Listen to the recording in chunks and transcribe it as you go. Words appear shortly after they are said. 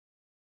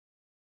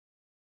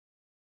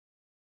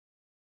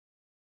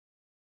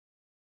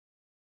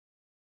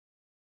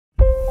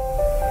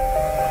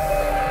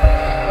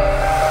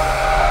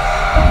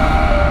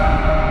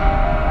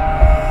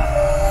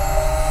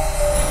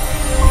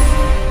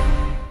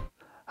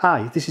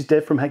Hi, this is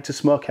Dave from Hectors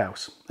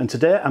Smokehouse, and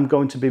today I'm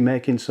going to be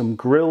making some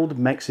grilled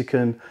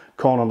Mexican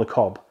corn on the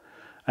cob.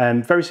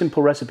 Very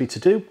simple recipe to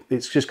do.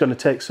 It's just going to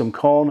take some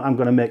corn. I'm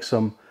going to make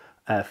some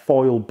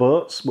foil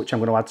boats, which I'm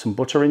going to add some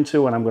butter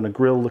into, and I'm going to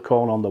grill the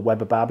corn on the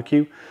Weber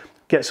barbecue.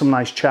 Get some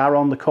nice char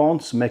on the corn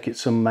to make it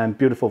some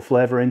beautiful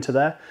flavour into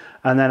there.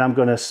 And then I'm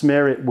going to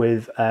smear it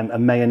with a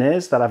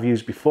mayonnaise that I've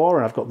used before,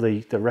 and I've got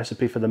the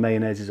recipe for the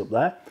mayonnaise is up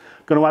there.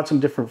 Going to add some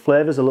different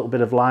flavours, a little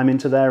bit of lime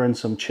into there and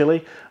some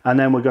chili, and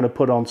then we're going to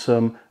put on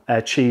some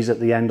cheese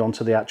at the end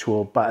onto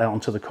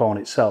the corn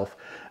itself.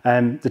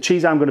 The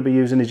cheese I'm going to be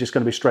using is just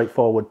going to be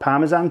straightforward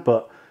Parmesan,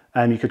 but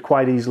you could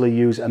quite easily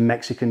use a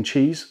Mexican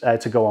cheese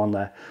to go on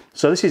there.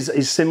 So this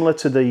is similar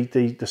to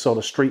the sort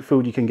of street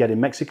food you can get in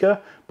Mexico,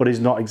 but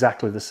is not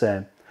exactly the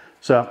same.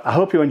 So I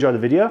hope you enjoy the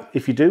video.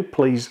 If you do,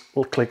 please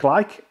click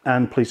like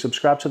and please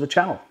subscribe to the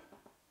channel.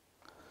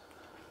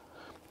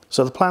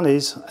 So the plan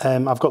is,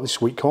 I've got this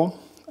sweet corn,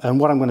 and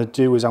what I'm going to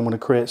do is I'm going to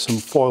create some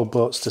foil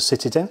boats to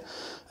sit it in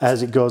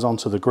as it goes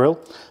onto the grill.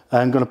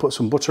 I'm going to put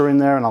some butter in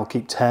there, and I'll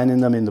keep turning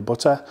them in the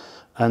butter,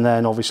 and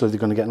then obviously they're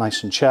going to get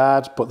nice and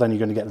charred, but then you're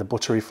going to get the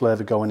buttery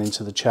flavour going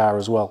into the char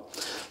as well.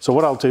 So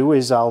what I'll do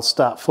is I'll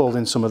start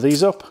folding some of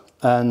these up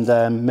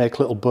and make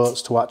little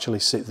boats to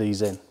actually sit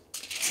these in.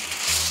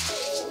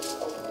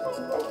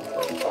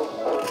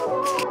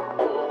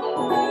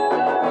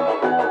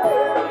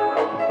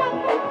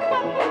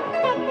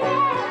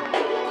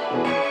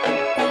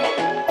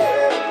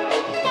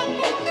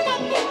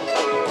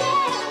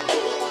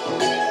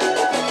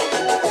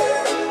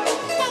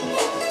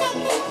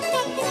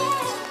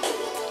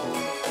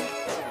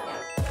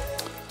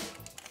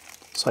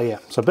 So yeah,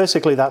 so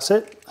basically that's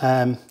it.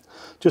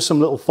 Just some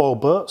little foil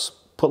boats,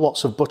 put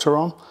lots of butter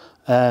on,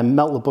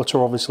 melt the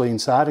butter obviously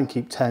inside and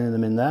keep turning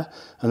them in there,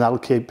 and that'll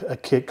keep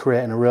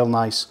creating a real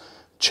nice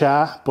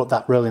char, but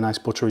that really nice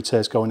buttery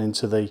taste going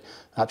into the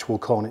actual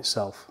corn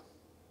itself.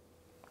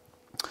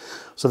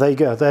 So there you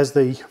go, there's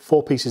the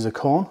 4 pieces of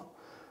corn.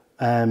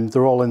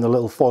 They're all in the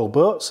little foil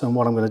boats, and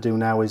what I'm going to do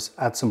now is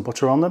add some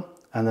butter on them,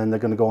 and then they're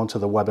going to go onto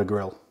the Weber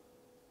grill.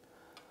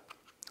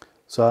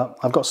 So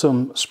I've got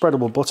some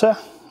spreadable butter.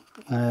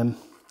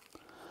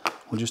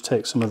 We'll just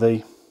take some of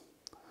this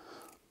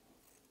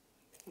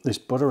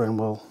butter and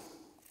we'll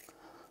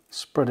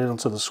spread it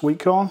onto the sweet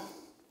corn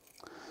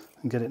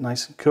and get it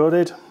nice and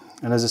coated.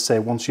 And as I say,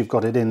 once you've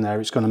got it in there,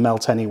 it's going to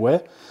melt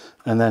anyway,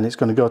 and then it's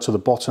going to go to the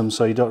bottom,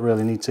 so you don't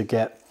really need to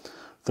get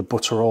the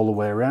butter all the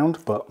way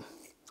around, but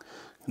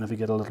if you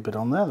get a little bit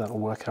on there, that'll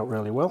work out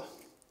really well.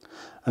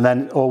 And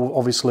then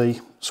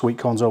obviously sweet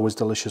corn's always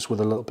delicious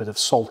with a little bit of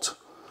salt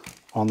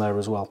on there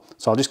as well.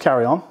 So I'll just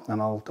carry on,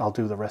 and I'll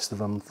do the rest of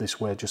them this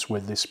way, just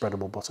with this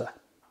spreadable butter.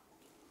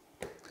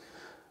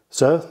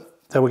 So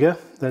there we go,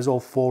 there's all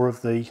 4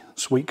 of the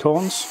sweet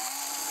corns.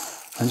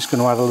 I'm just going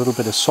to add a little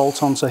bit of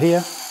salt onto here.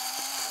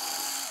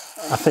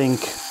 I think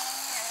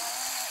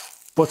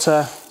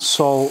butter,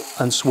 salt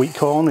and sweet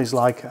corn is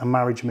like a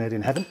marriage made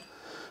in heaven.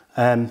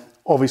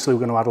 Obviously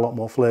we're going to add a lot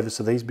more flavours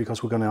to these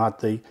because we're going to add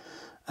the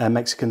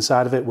Mexican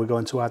side of it. We're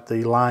going to add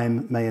the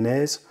lime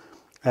mayonnaise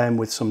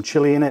with some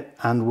chili in it,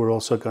 and we're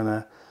also going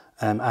to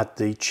add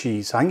the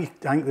cheese. I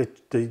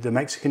think the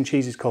Mexican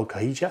cheese is called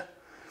Cotija,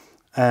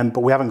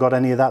 but we haven't got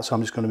any of that, so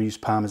I'm just going to use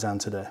Parmesan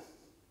today.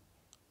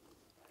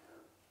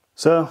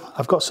 So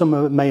I've got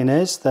some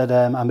mayonnaise that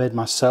I made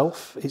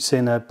myself. It's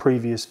in a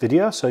previous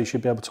video, so you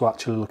should be able to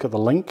actually look at the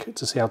link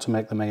to see how to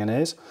make the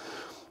mayonnaise.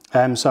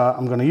 So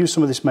I'm going to use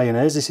some of this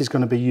mayonnaise. This is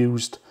going to be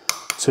used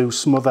to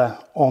smother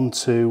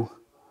onto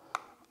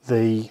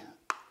the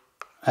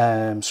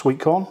sweet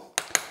corn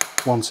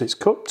once it's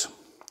cooked.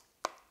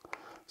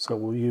 So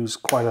we'll use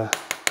quite a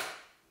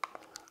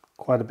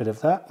bit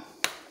of that.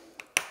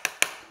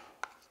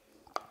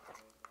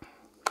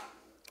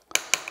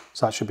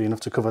 So that should be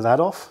enough to cover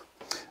that off.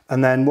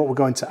 And then what we're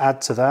going to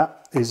add to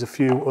that is a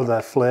few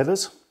other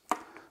flavours.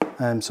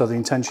 So the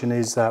intention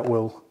is that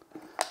we'll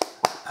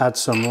add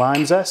some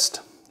lime zest.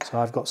 So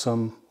I've got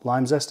some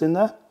lime zest in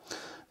there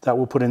that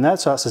we'll put in there.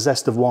 So that's a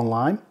zest of 1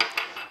 lime.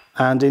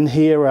 And in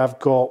here I've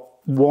got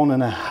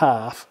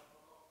 1.5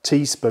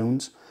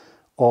 teaspoons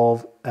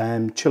of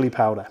chili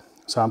powder.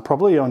 So I'm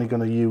probably only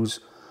going to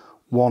use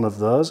 1 of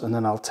those, and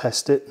then I'll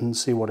test it and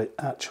see what it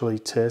actually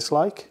tastes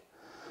like.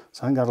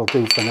 So I think that'll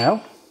do for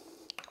now.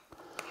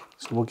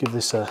 So we'll give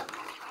this a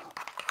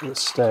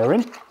stir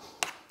in.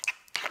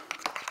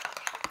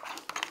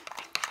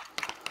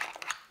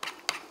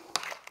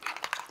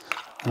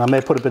 And I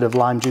may put a bit of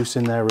lime juice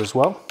in there as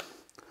well.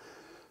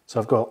 So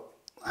I've got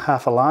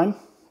half a lime.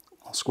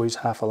 I'll squeeze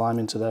half a lime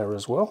into there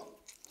as well.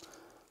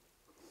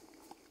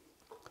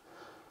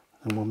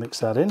 And we'll mix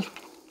that in.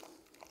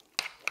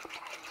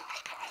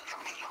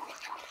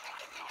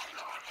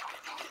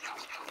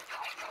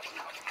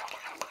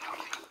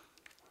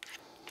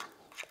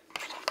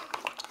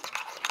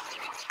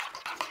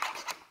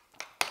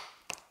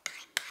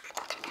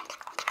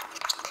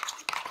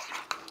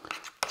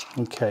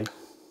 Okay.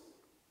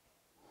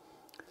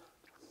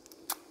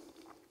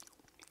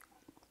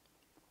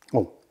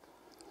 Oh,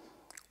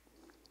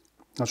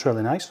 that's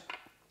really nice.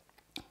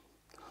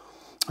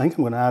 I think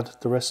I'm going to add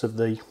the rest of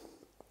the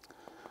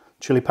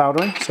chili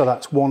powder in. So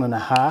that's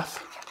 1.5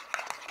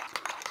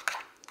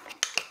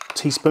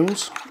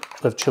 teaspoons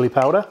of chili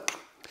powder.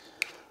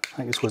 I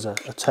think this was a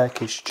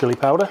Turkish chili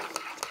powder.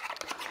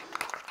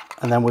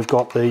 And then we've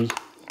got the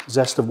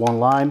zest of 1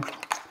 lime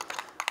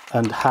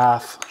and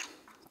half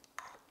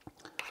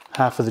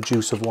of the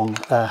juice of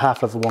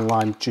half of 1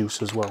 lime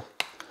juice as well.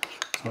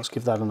 So let's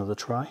give that another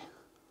try.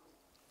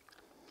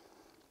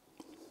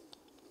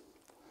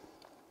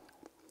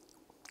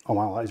 Oh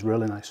wow, that is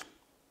really nice.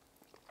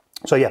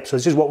 So yeah, so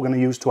this is what we're going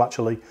to use to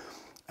actually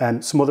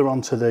smother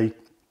onto the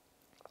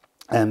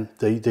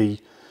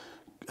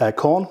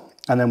corn,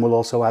 and then we'll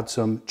also add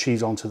some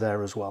cheese onto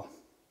there as well.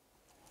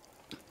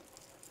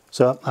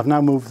 So I've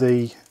now moved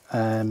the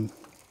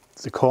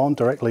corn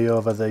directly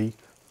over the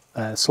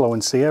slow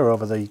and sear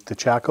over the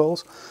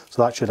charcoals,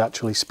 so that should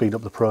actually speed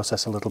up the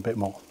process a little bit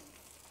more.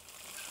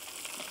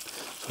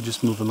 So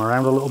just move them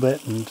around a little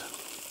bit and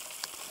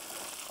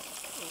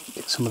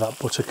get some of that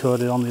butter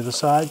coated on the other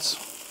sides.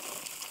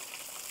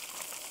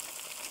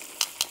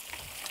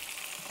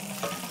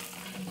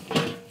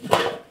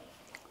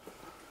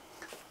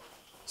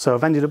 So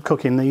I've ended up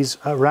cooking these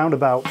around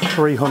about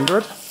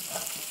 300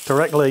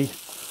 directly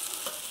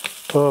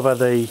over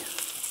the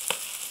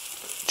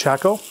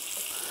charcoal,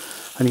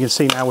 and you can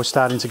see now we're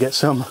starting to get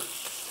some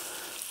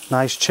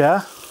nice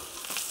char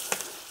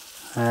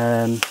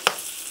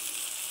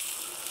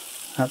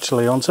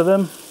actually onto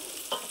them.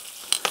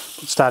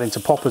 It's starting to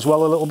pop as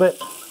well a little bit,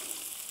 so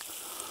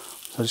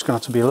I'm just going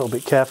to have to be a little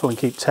bit careful and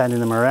keep turning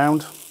them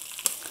around.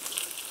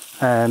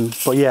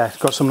 But yeah,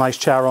 got some nice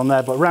char on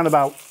there, but around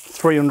about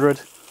 300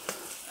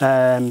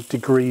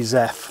 degrees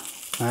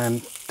F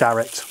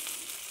direct.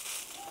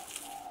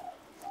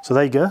 So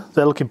there you go,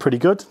 they're looking pretty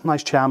good,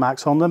 nice char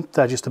marks on them.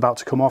 They're just about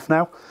to come off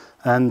now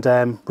and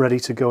ready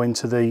to go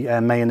into the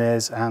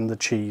mayonnaise and the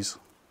cheese.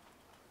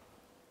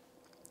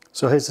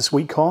 So here's the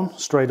sweet corn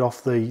straight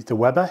off the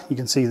Weber. You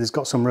can see there's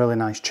got some really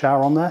nice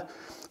char on there.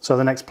 So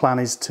the next plan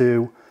is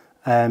to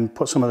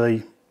put some of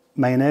the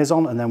mayonnaise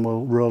on, and then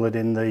we'll roll it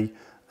in the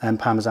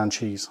Parmesan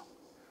cheese.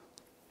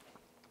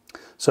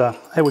 So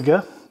here we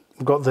go,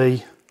 we've got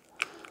the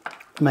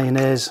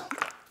mayonnaise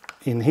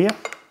in here.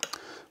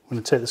 I'm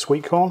going to take the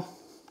sweet corn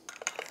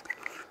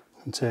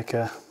and take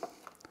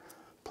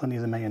plenty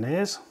of the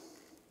mayonnaise.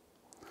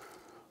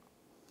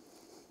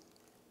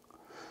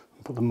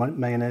 Put the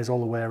mayonnaise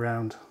all the way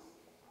around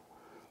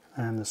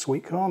and the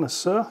sweet corn, as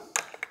so.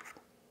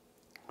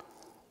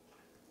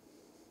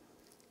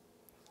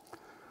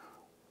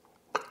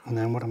 And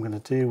then what I'm going to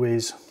do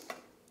is, so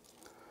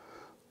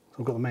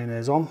I've got the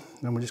mayonnaise on,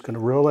 then we're just going to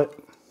roll it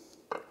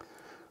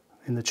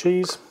in the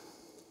cheese.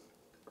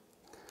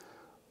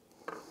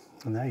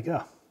 And there you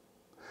go.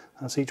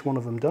 That's each one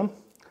of them done.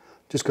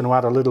 Just going to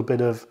add a little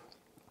bit of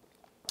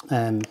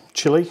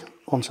chili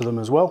onto them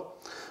as well,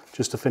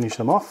 just to finish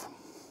them off.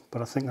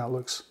 But I think that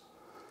looks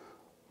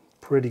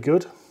pretty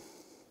good.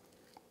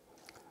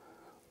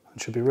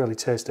 It should be really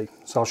tasty.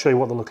 So I'll show you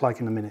what they look like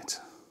in a minute.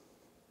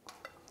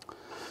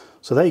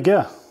 So there you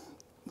go.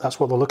 That's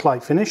what they look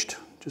like finished.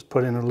 Just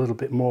put in a little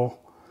bit more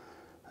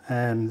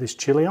this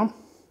chili on.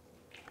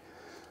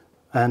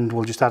 And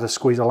we'll just add a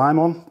squeeze of lime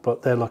on,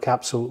 but they look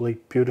absolutely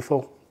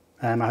beautiful.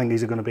 I think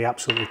these are going to be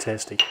absolutely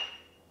tasty.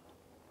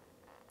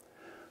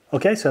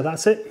 Okay, so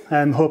that's it.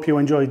 Hope you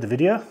enjoyed the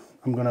video.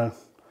 I'm going to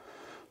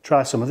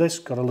try some of this.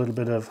 Got a little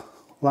bit of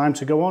lime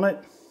to go on it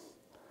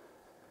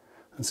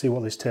and see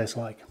what this tastes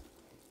like.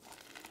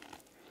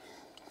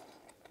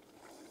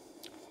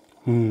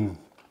 Boy,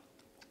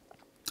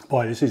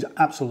 this is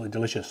absolutely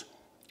delicious.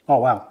 Oh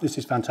wow, this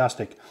is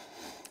fantastic.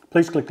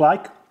 Please click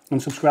like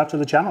and subscribe to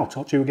the channel.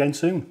 Talk to you again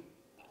soon.